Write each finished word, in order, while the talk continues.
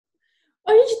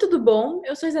gente, tudo bom?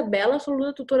 Eu sou a Isabela, sou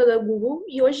aluna tutora da Google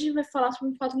e hoje a gente vai falar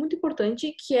sobre um fato muito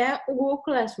importante que é o Google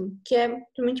Classroom, que é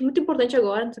realmente muito importante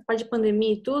agora, nessa parte de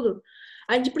pandemia e tudo.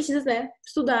 A gente precisa, né,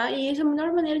 estudar e essa é a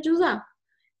melhor maneira de usar.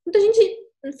 Muita gente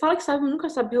fala que sabe, nunca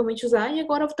sabe realmente usar e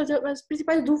agora eu vou trazer as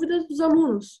principais dúvidas dos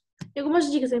alunos e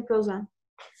algumas dicas aí para usar.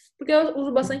 Porque eu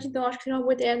uso bastante, então acho que seria uma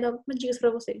boa ideia dar algumas dicas para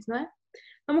vocês, né?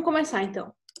 Vamos começar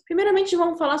então. Primeiramente,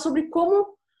 vamos falar sobre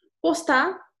como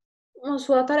postar a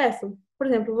sua tarefa. Por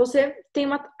exemplo, você tem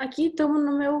uma. Aqui estamos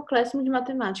no meu Classroom de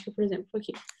matemática, por exemplo.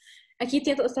 Aqui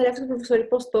tem as tarefas que o professor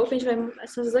postou, que a gente vai.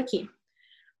 Essas aqui.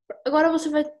 Agora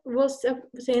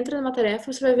você entra numa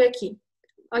tarefa, você vai ver aqui.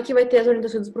 Aqui vai ter as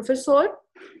orientações do professor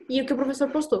e o que o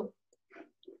professor postou.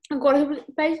 Agora,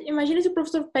 imagine se o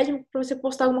professor pede para você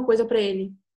postar alguma coisa para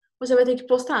ele. Você vai ter que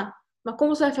postar. Mas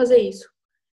como você vai fazer isso?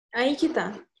 Aí que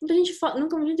tá. Muita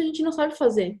gente não sabe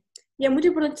fazer. E é muito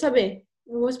importante saber.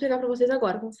 Eu vou explicar para vocês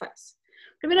agora como faz.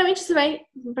 Primeiramente, você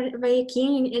vai aqui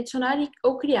em adicionar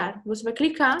ou criar. Você vai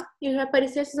clicar e vai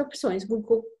aparecer essas opções.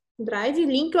 Google Drive,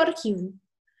 link ou arquivo.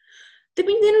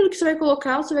 Dependendo do que você vai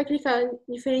colocar, você vai clicar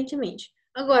diferentemente.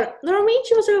 Agora,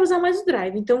 normalmente você vai usar mais o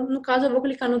Drive. Então, no caso, eu vou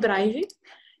clicar no Drive.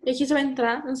 E aqui você vai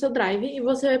entrar no seu Drive e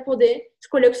você vai poder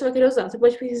escolher o que você vai querer usar. Você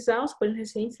pode pesquisar, você pode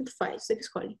recente, tanto faz. Você que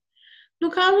escolhe. No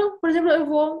caso, por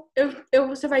exemplo,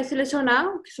 você vai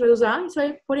selecionar o que você vai usar, você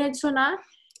vai pôr em adicionar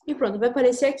e pronto, vai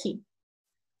aparecer aqui.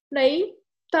 Daí,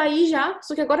 tá aí já,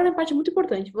 só que agora vem a parte muito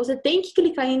importante. Você tem que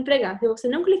clicar em entregar. Se você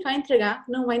não clicar em entregar,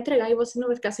 não vai entregar e você não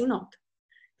vai ficar sem nota.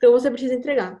 Então, você precisa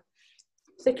entregar.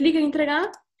 Você clica em entregar,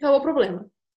 acabou o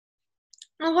problema.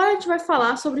 Agora a gente vai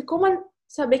falar sobre como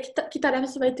saber que tarefa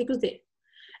você vai ter que ter.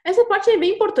 Essa parte é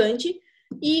bem importante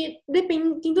e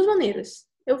tem duas maneiras.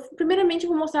 Eu, primeiramente,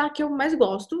 vou mostrar a que eu mais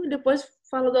gosto e depois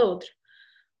falo da outra.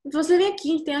 Você vem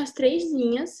aqui, tem as três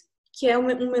linhas, que é um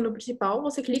menu principal.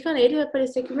 Você clica nele e vai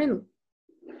aparecer aqui o menu.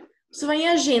 Você vai em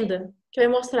agenda, que vai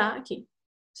mostrar aqui.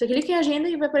 Você clica em agenda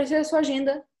e vai aparecer a sua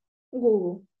agenda no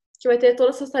Google, que vai ter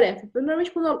todas essas tarefas.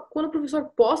 Normalmente, quando o professor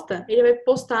posta, ele vai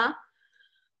postar,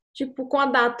 tipo, com a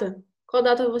data. Qual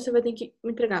data você vai ter que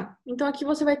entregar. Então, aqui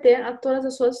você vai ter todas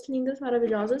as suas lindas,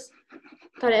 maravilhosas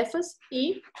tarefas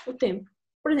e o tempo.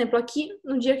 Por exemplo, aqui,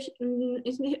 o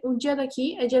dia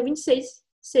daqui é dia 26,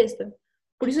 sexta.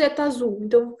 Por isso tá azul.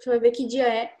 Então, você vai ver que dia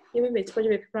é e vai ver. Você pode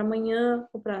ver para amanhã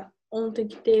ou para ontem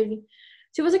que teve.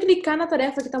 Se você clicar na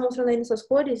tarefa que tá mostrando aí nessas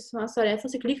cores, nas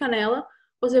tarefas, você clica nela,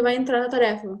 você vai entrar na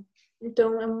tarefa.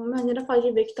 Então, é uma maneira fácil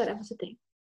de ver que tarefa você tem.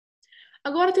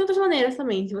 Agora, tem outras maneiras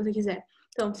também, se você quiser.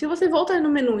 Então, se você volta no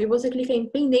menu e você clica em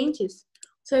pendentes,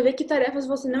 você vai ver que tarefas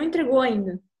você não entregou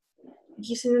ainda.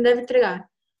 Que você não deve entregar.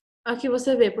 Aqui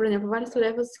você vê, por exemplo, várias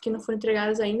tarefas que não foram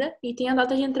entregadas ainda e tem a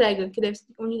data de entrega, que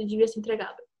onde devia ser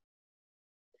entregada.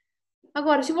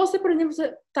 Agora, se você, por exemplo,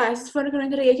 essas foram que eu não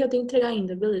entreguei, que eu tenho que entregar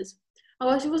ainda, beleza.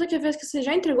 Agora, se você quer ver as que você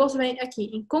já entregou, você vem aqui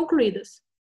em concluídas.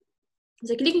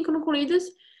 Você clica em concluídas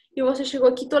e você chegou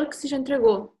aqui toda que você já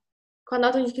entregou. Com a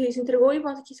data de que você entregou e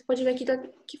aqui você pode ver aqui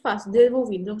que fácil,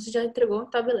 devolvido. Então você já entregou,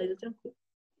 tá beleza, tranquilo.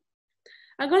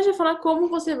 Agora a gente vai falar como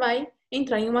você vai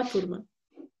entrar em uma turma.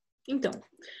 Então,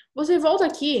 você volta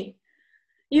aqui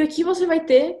e aqui você vai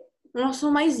ter o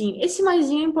nosso maisinho. Esse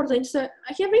maisinho é importante,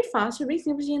 aqui é bem fácil, é bem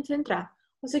simples de entrar.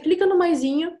 Você clica no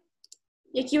maisinho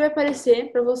e aqui vai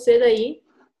aparecer para você daí,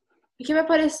 aqui vai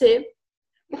aparecer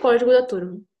o código da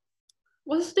turma.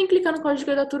 Você só tem que clicar no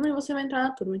código da turma e você vai entrar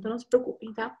na turma, então não se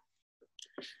preocupem, tá?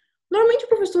 Normalmente o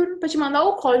professor vai te mandar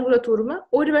o código da turma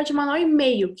ou ele vai te mandar um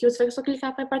e-mail que você vai só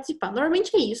clicar para participar.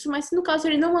 Normalmente é isso, mas se no caso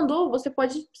ele não mandou, você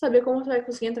pode saber como você vai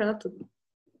conseguir entrar na turma.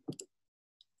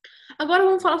 Agora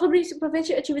vamos falar sobre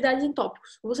atividades em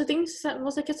tópicos. Você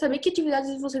quer saber que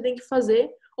atividades você tem que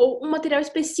fazer ou um material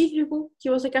específico que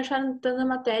você quer achar na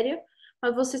matéria,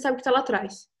 mas você sabe que está lá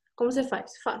atrás. Como você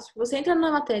faz? Fácil. Você entra na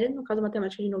matéria, no caso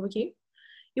matemática de novo aqui,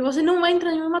 e você não vai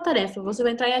entrar em nenhuma tarefa, você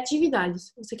vai entrar em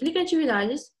atividades. Você clica em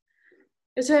atividades,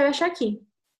 e você vai achar aqui.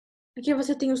 Aqui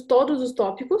você tem todos os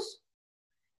tópicos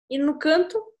e no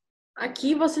canto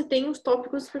aqui você tem os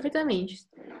tópicos perfeitamente.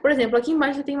 Por exemplo, aqui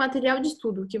embaixo você tem material de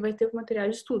estudo, que vai ter o material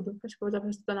de estudo para você usar para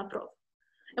estudar na prova.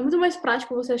 É muito mais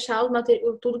prático você achar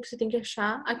tudo que você tem que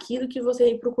achar aqui do que você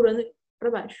ir procurando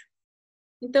para baixo.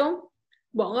 Então,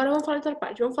 bom, agora vamos falar de outra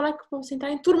parte. Vamos falar que você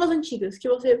entrar em turmas antigas, que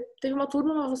você teve uma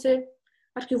turma, mas você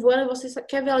arquivou ela e você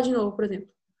quer ver ela de novo, por exemplo.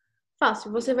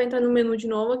 Fácil, você vai entrar no menu de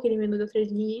novo, aquele menu das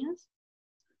três linhas.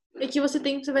 E aqui você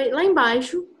vai lá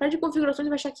embaixo, perto de configurações,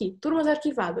 vai achar aqui, turmas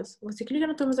arquivadas. Você clica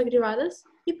nas turmas arquivadas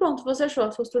e pronto, você achou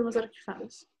as suas turmas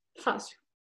arquivadas. Fácil.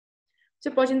 Você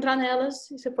pode entrar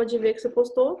nelas e você pode ver que você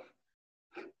postou.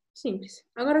 Simples.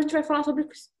 Agora a gente vai falar sobre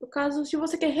o caso se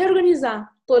você quer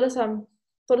reorganizar toda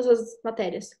todas as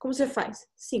matérias. Como você faz?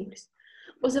 Simples.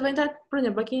 Você vai entrar, por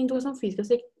exemplo, aqui em educação física,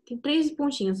 você tem 3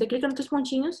 pontinhos. Você clica nos 3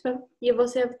 pontinhos e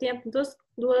você tem duas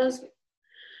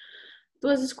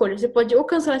escolhas. Você pode ou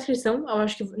cancelar a inscrição, eu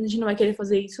acho que a gente não vai querer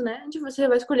fazer isso, né? Você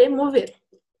vai escolher mover.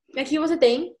 E aqui você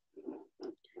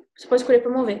pode escolher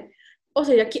para mover. Ou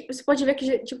seja, aqui você pode ver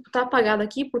que tipo, tá apagado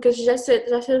aqui porque você já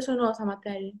selecionou essa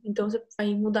matéria. Então você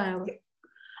vai mudar ela.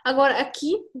 Agora,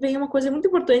 aqui vem uma coisa muito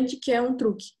importante que é um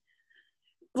truque.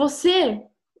 Você,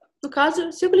 no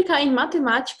caso, se eu clicar em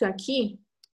matemática aqui,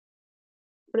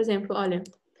 por exemplo, olha,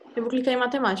 eu vou clicar em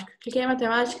matemática. Cliquei em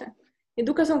matemática,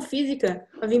 educação física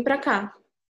vai vir para cá.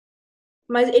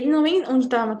 Mas ele não vem onde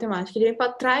está a matemática, ele vem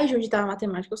para trás de onde está a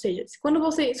matemática. Ou seja, quando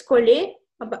você escolher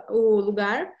o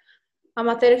lugar, a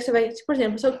matéria que você vai... Por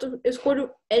exemplo, se eu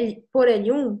escolho por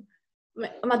L1,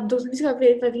 a educação física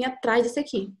vai vir atrás desse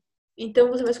aqui. Então,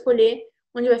 você vai escolher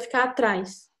onde vai ficar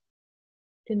atrás.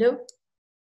 Entendeu?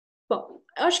 Bom,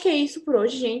 eu acho que é isso por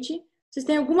hoje, gente. Se vocês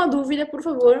têm alguma dúvida, por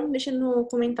favor, deixem nos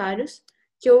comentários,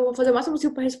 que eu vou fazer o máximo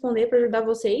possível para responder, para ajudar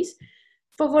vocês.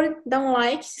 Por favor, dá um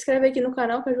like, se inscreve aqui no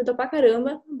canal, que ajuda pra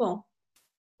caramba. Bom,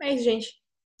 é isso, gente.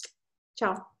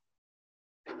 Tchau.